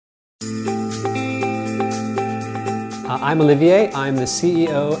I'm Olivier. I'm the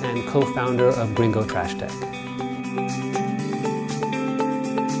CEO and co-founder of Gringgo Trash Tech.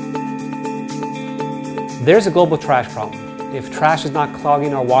 There's a global trash problem. If trash is not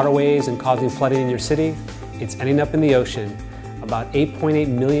clogging our waterways and causing flooding in your city, it's ending up in the ocean. About 8.8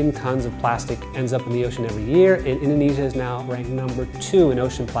 million tons of plastic ends up in the ocean every year, and Indonesia is now ranked #2 in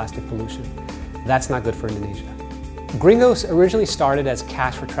ocean plastic pollution. That's not good for Indonesia. Gringgo originally started as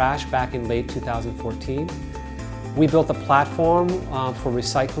Cash for Trash back in late 2014. We built a platform for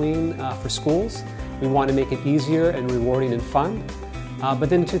recycling for schools. We wanted to make it easier and rewarding and fun. But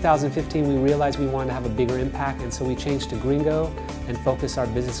then in 2015 we realized we wanted to have a bigger impact, and so we changed to Gringgo and focused our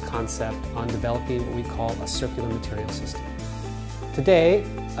business concept on developing what we call a circular material system. Today,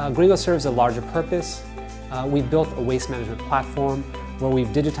 Gringgo serves a larger purpose. We've built a waste management platform where we've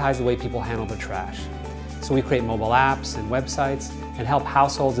digitized the way people handle their trash. So we create mobile apps and websites and help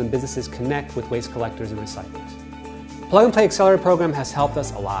households and businesses connect with waste collectors and recyclers. Plug and Play Accelerator program has helped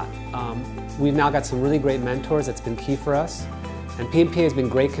us a lot. We've now got some really great mentors that's been key for us. And P&P has been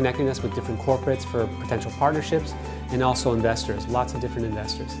great connecting us with different corporates for potential partnerships and also investors, lots of different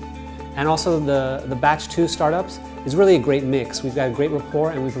investors. And also the Batch 2 startups is really a great mix. We've got a great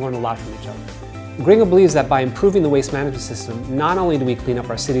rapport and we've learned a lot from each other. Gringgo believes that by improving the waste management system, not only do we clean up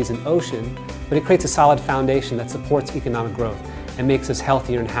our cities and ocean, but it creates a solid foundation that supports economic growth and makes us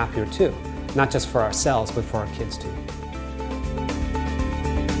healthier and happier too. Not just for ourselves, but for our kids too.